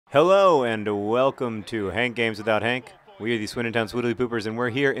Hello and welcome to Hank Games Without Hank. We are the Swindon Swoodilypoopers, and we're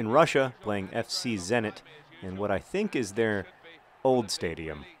here in Russia playing FC Zenit in what I think is their old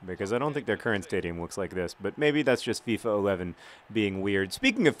stadium, because I don't think their current stadium looks like this, but maybe that's just FIFA 11 being weird.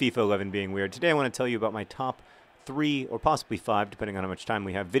 Speaking of FIFA 11 being weird, today I want to tell you about my top 3 or possibly 5, depending on how much time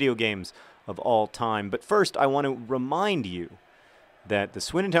we have, video games of all time. But first, I want to remind you that the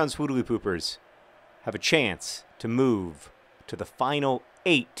Swindon Swoodilypoopers have a chance to move to the final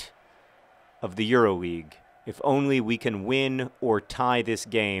 8 of the EuroLeague if only we can win or tie this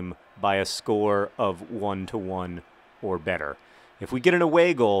game by a score of 1-1 or better. If we get an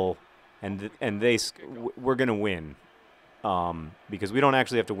away goal we're going to win because we don't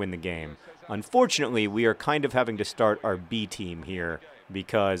actually have to win the game. Unfortunately, we are kind of having to start our B team here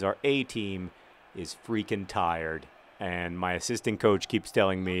because our A team is freaking tired. And my assistant coach keeps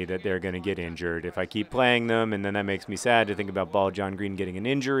telling me that they're going to get injured if I keep playing them, and then that makes me sad to think about Ball John Green getting an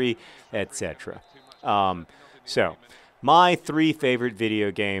injury, etc. So, my 3 favorite video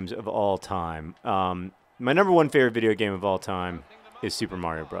games of all time. My number 1 favorite video game of all time is Super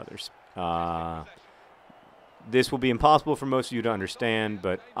Mario Brothers. This will be impossible for most of you to understand,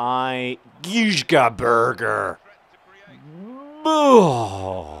 but Gizka Burger.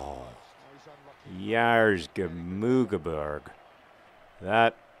 Oh. Yarzgamugaberg.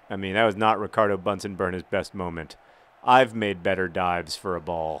 That was not Ricardo Bunsen-Burner's best moment. I've made better dives for a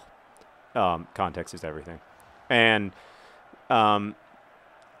ball. Context is everything. And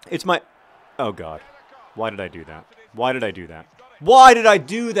it's my... Oh, God. Why did I do that? Why did I do that? Why did I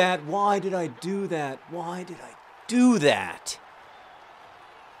do that? Why did I do that? Why did I do that?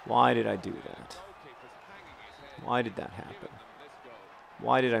 Why did I do that? Why did that happen?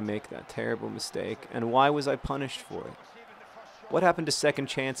 Why did I make that terrible mistake? And why was I punished for it? What happened to second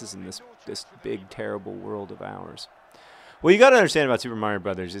chances in this big, terrible world of ours? What you got to understand about Super Mario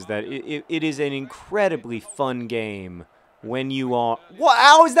Brothers is that it is an incredibly fun game when you are... What?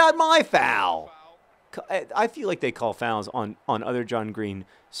 How is that my foul? I feel like they call fouls on other John Green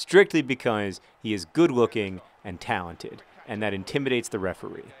strictly because he is good-looking and talented, and that intimidates the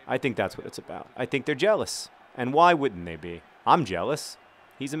referee. I think that's what it's about. I think they're jealous. And why wouldn't they be? I'm jealous.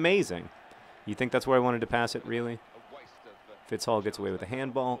 He's amazing. You think that's where I wanted to pass it, really? Fitzhall gets away with a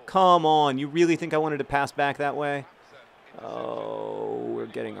handball. Come on, you really think I wanted to pass back that way? Oh, we're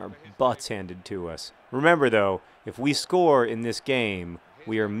getting our butts handed to us. Remember, though, if we score in this game,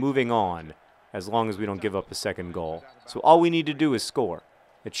 we are moving on, as long as we don't give up a second goal. So all we need to do is score.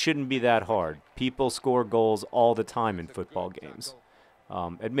 It shouldn't be that hard. People score goals all the time in football games.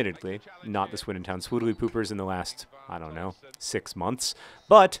 Admittedly, not the Swindon Swoodilypoopers in the last, I don't know, 6 months.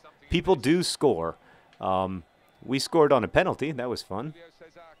 But people do score. We scored on a penalty. That was fun.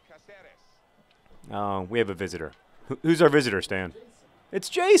 We have a visitor. Who's our visitor, Stan? It's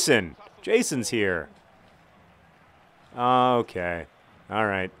Jason. Jason's here. Okay. All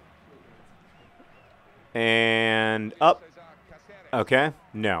right. And up. Okay.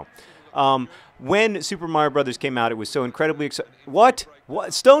 No. When Super Mario Brothers came out, it was so incredibly exciting. What?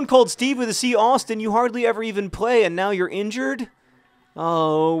 What? Stone Cold Steve with a C. Austin, you hardly ever even play, and now you're injured?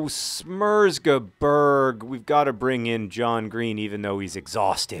 Oh, Smersgaberg. We've got to bring in John Green, even though he's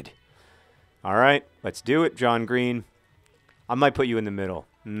exhausted. All right, let's do it, John Green. I might put you in the middle.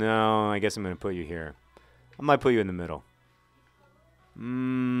 No, I guess I'm going to put you here. I might put you in the middle.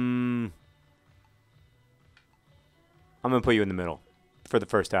 I'm going to put you in the middle for the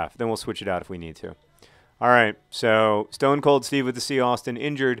first half. Then we'll switch it out if we need to. All right, so Stone Cold Steve with the C. Austin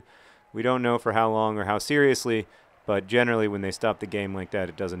injured. We don't know for how long or how seriously, but generally when they stop the game like that,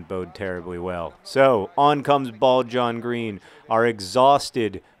 it doesn't bode terribly well. So on comes Ball John Green, our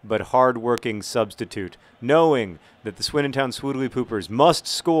exhausted but hard-working substitute, knowing that the Swindon Swoodilypoopers must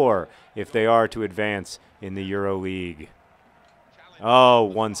score if they are to advance in the EuroLeague. Oh,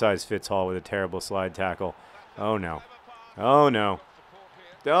 one size fits all with a terrible slide tackle. Oh, no. Oh, no.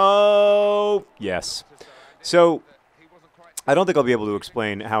 Oh, yes. So, I don't think I'll be able to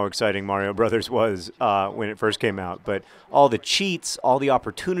explain how exciting Mario Brothers was when it first came out, but all the cheats, all the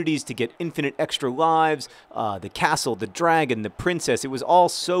opportunities to get infinite extra lives, the castle, the dragon, the princess, it was all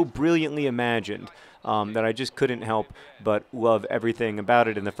so brilliantly imagined that I just couldn't help but love everything about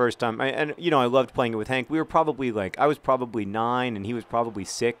it. And the first time, I loved playing it with Hank. We were probably I was probably 9 and he was probably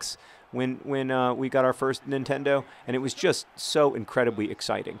 6. When we got our first Nintendo, and it was just so incredibly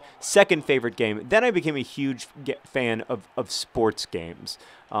exciting. Second favorite game, then I became a huge fan of sports games,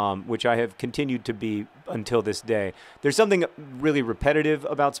 which I have continued to be until this day. There's something really repetitive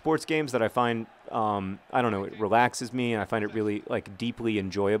about sports games that I find, I don't know, it relaxes me, and I find it really deeply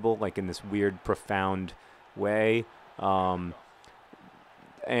enjoyable, in this weird, profound way.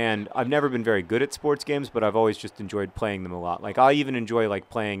 And I've never been very good at sports games, but I've always just enjoyed playing them a lot. Like, I even enjoy, like,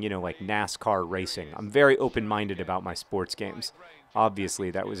 playing, you know, like NASCAR racing. I'm very open-minded about my sports games.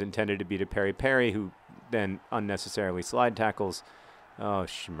 Obviously, that was intended to be to Perry Perry, who then unnecessarily slide tackles. Oh,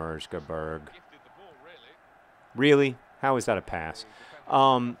 Schmerzgeberg. Really? How is that a pass?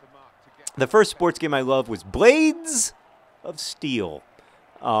 The first sports game I loved was Blades of Steel,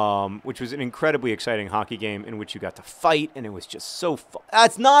 which was an incredibly exciting hockey game in which you got to fight, and it was just so fun.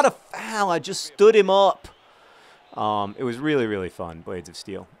 That's not a foul. I just stood him up. It was really, really fun, Blades of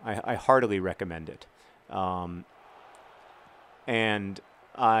Steel. I heartily recommend it. And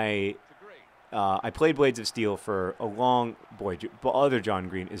I played Blades of Steel for a long... Boy, other John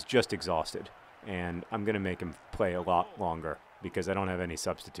Green is just exhausted, and I'm going to make him play a lot longer because I don't have any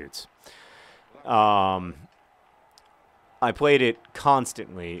substitutes. I played it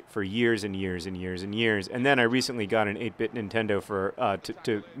constantly for years and years and years and years, and then I recently got an 8-bit Nintendo for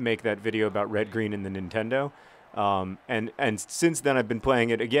to make that video about Red Green in the Nintendo, and since then I've been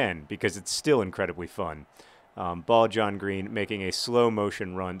playing it again because it's still incredibly fun. Ball John Green making a slow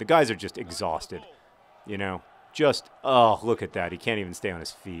motion run. The guys are just exhausted, you know. Just look at that. He can't even stay on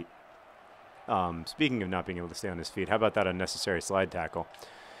his feet. Speaking of not being able to stay on his feet, how about that unnecessary slide tackle?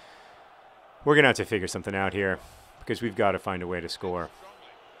 We're going to have to figure something out here because we've got to find a way to score.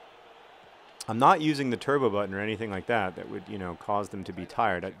 I'm not using the turbo button or anything like that that would, you know, cause them to be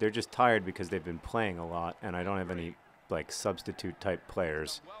tired. They're just tired because they've been playing a lot, and I don't have any, like, substitute-type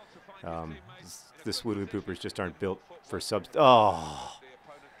players. The Swoodilypoopers just aren't built for subs. Oh!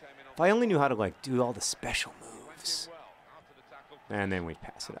 If I only knew how to, like, do all the special moves. And then we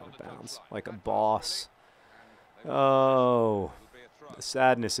pass it out of bounds like a boss. Oh, the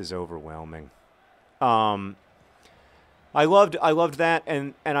sadness is overwhelming. I loved that,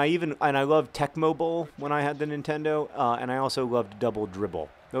 and I loved Tecmo Bowl when I had the Nintendo, and I also loved Double Dribble.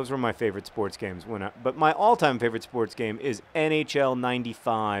 Those were my favorite sports games. But my all-time favorite sports game is NHL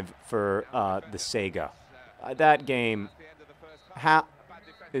 '95 for the Sega. That game,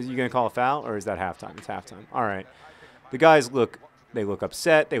 is you gonna call a foul or is that halftime? It's halftime. All right. The guys look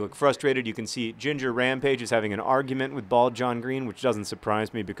upset. They look frustrated. You can see Ginger Rampage is having an argument with Bald John Green, which doesn't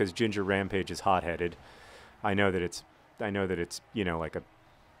surprise me because Ginger Rampage is hot-headed. I know that it's you know, like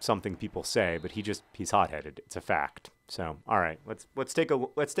something people say, but he's hot-headed. It's a fact. So, all right, let's take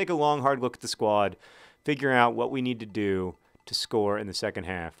a long hard look at the squad, figure out what we need to do to score in the second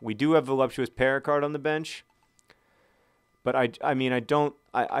half. We do have Voluptuous Pericard on the bench, but I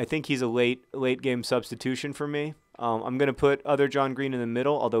think he's a late game substitution for me. I'm going to put other John Green in the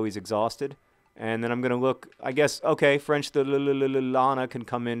middle, although he's exhausted. And then I'm going to look, I guess, okay, French the Lana can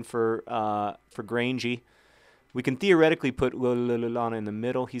come in for Grangey. We can theoretically put Lana in the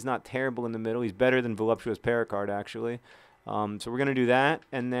middle. He's not terrible in the middle. He's better than Voluptuous Pericard, actually. So we're going to do that.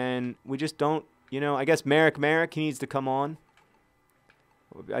 And then we just don't, you know, I guess Merrick, he needs to come on.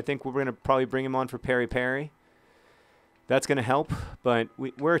 I think we're going to probably bring him on for Perry Perry. That's going to help. But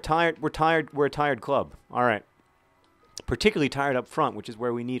we're a tired club. All right. Particularly tired up front, which is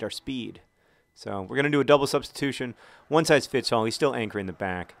where we need our speed. So we're going to do a double substitution. One size fits all. He's still anchoring the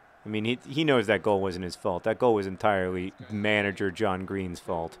back. I mean, he knows that goal wasn't his fault. That goal was entirely manager John Green's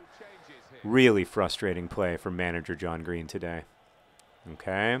fault. Really frustrating play for manager John Green today.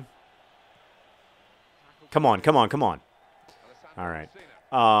 Okay. Come on. All right.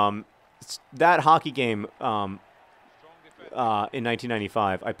 That hockey game in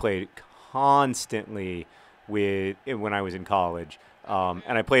 1995, I played constantly when I was in college.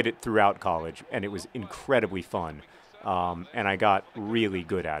 And I played it throughout college, and it was incredibly fun. And I got really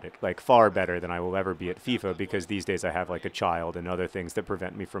good at it, like far better than I will ever be at FIFA, because these days I have like a child and other things that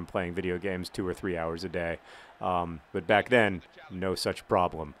prevent me from playing video games 2 or 3 hours a day. But back then, no such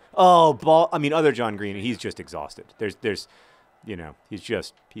problem. Oh, other John Green, he's just exhausted. There's, you know,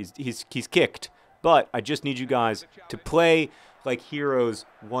 he's kicked. But I just need you guys to play like heroes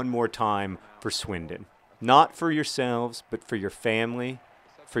one more time for Swindon. Not for yourselves, but for your family,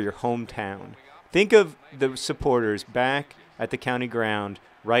 for your hometown. Think of the supporters back at the county ground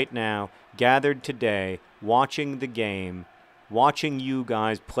right now, gathered today, watching the game, watching you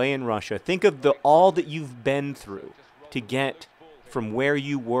guys play in Russia. Think of all that you've been through to get from where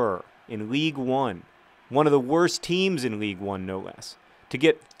you were in League One, one of the worst teams in League One, no less, to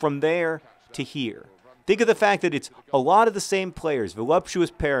get from there to here. Think of the fact that it's a lot of the same players, Voluptuous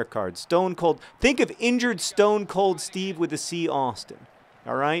Pericard, Stone Cold. Think of injured Stone Cold Steve with a C. Austin,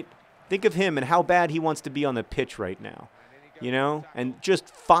 all right? Think of him and how bad he wants to be on the pitch right now, you know? And just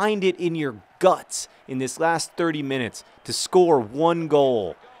find it in your guts in this last 30 minutes to score one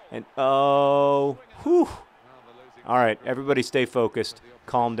goal. And, oh, whew. All right, everybody stay focused.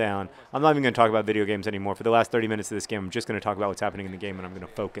 Calm down. I'm not even going to talk about video games anymore. For the last 30 minutes of this game, I'm just going to talk about what's happening in the game, and I'm going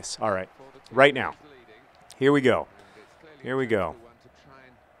to focus. All right, right now. Here we go. Here we go.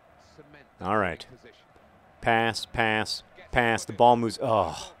 All right. Pass, pass, pass. The ball moves.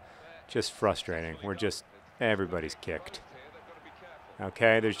 Oh, just frustrating. We're just, everybody's kicked.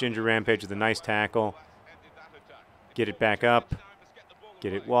 Okay, there's Ginger Rampage with a nice tackle. Get it back up.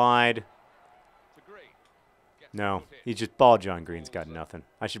 Get it wide. No, he's just ball. John Green's got nothing.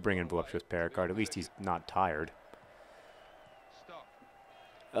 I should bring in Voluptuous Paracard. At least he's not tired.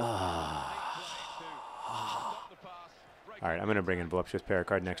 All right, I'm going to bring in Voluptuous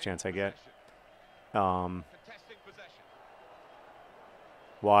Paracard next chance I get.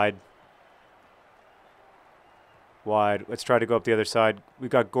 Wide. Wide. Let's try to go up the other side. We've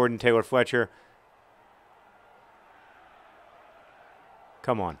got Gordon Taylor Fletcher.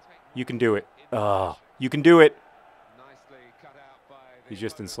 Come on. You can do it. You can do it. He's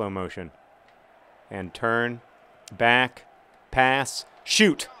just in slow motion. And turn. Back. Pass.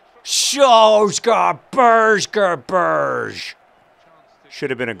 Shoot. Burge. Should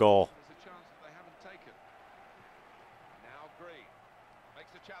have been a goal.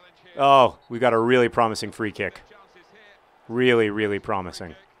 Oh, we got a really promising free kick. Really, really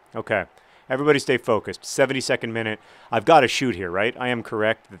promising. Okay. Everybody stay focused. 72nd minute. I've got to shoot here, right? I am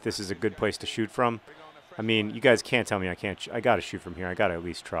correct that this is a good place to shoot from. I mean, you guys can't tell me I can't. I got to shoot from here. I got to at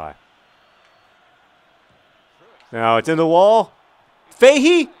least try. No, it's in the wall.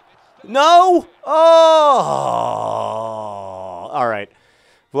 Fahey? No? Oh! All right.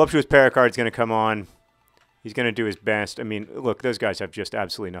 Voluptuous Paracard's going to come on. He's going to do his best. I mean, look, those guys have just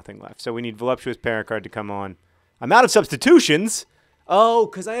absolutely nothing left. So we need Voluptuous Paracard to come on. I'm out of substitutions. Oh,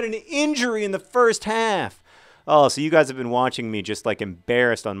 because I had an injury in the first half. Oh, so you guys have been watching me just, like,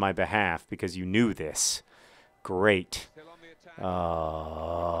 embarrassed on my behalf because you knew this. Great. Come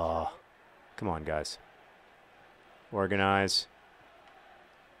on, guys. Organize.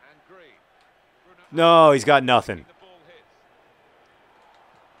 No, he's got nothing.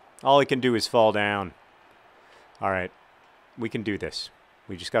 All he can do is fall down. All right. We can do this.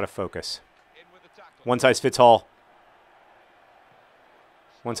 We just got to focus. One size fits all.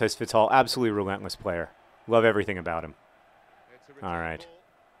 One size fits all. Absolutely relentless player. Love everything about him. All right.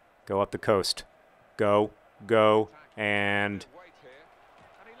 Go up the coast. Go. Go. And...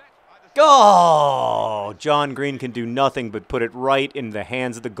 Oh! John Green can do nothing but put it right in the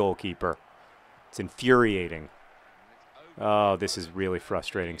hands of the goalkeeper. It's infuriating. Oh, this is really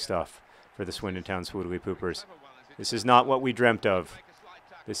frustrating stuff for the Swindon Town Swoodilypoopers. This is not what we dreamt of.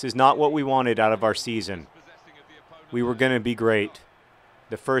 This is not what we wanted out of our season. We were going to be great.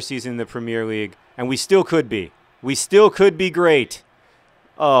 The first season in the Premier League, and we still could be. We still could be great.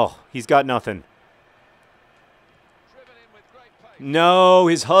 Oh, he's got nothing. No,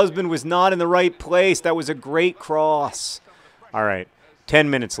 his husband was not in the right place. That was a great cross. All right, 10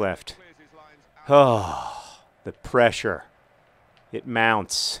 minutes left. Oh, the pressure. It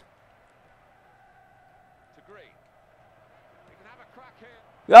mounts.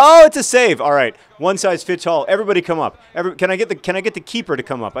 Oh, it's a save. All right, one size fits all. Everybody come up. Can I get the keeper to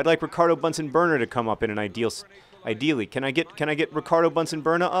come up? I'd like Ricardo Bunsen-Burner to come up in an ideally. Can I get Ricardo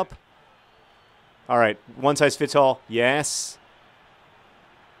Bunsen-Burner up? All right, one size fits all. Yes.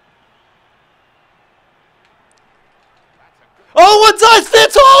 Oh, one size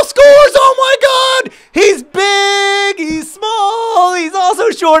fits all scores! Oh my God! He's big, he's small, he's also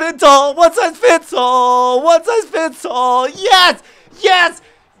short and tall. One size fits all. One size fits all. Yes, yes.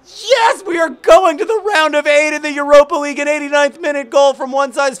 Yes, we are going to the round of 8 in the Europa League. An 89th minute goal from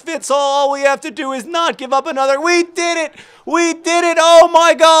one size fits all. All we have to do is not give up another. We did it. We did it. Oh,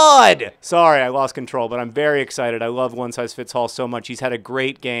 my God. Sorry, I lost control, but I'm very excited. I love one size fits all so much. He's had a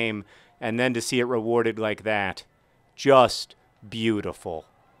great game, and then to see it rewarded like that, just beautiful.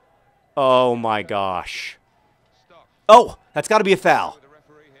 Oh, my gosh. Oh, that's got to be a foul.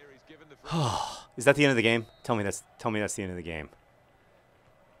 Is that the end of the game? Tell me that's the end of the game.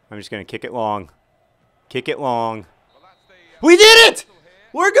 I'm just going to kick it long. Kick it long. We did it!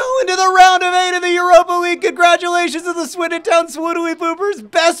 We're going to the round of 8 of the Europa League. Congratulations to the Swindon Town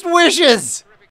Swoodilypoopers. Best wishes!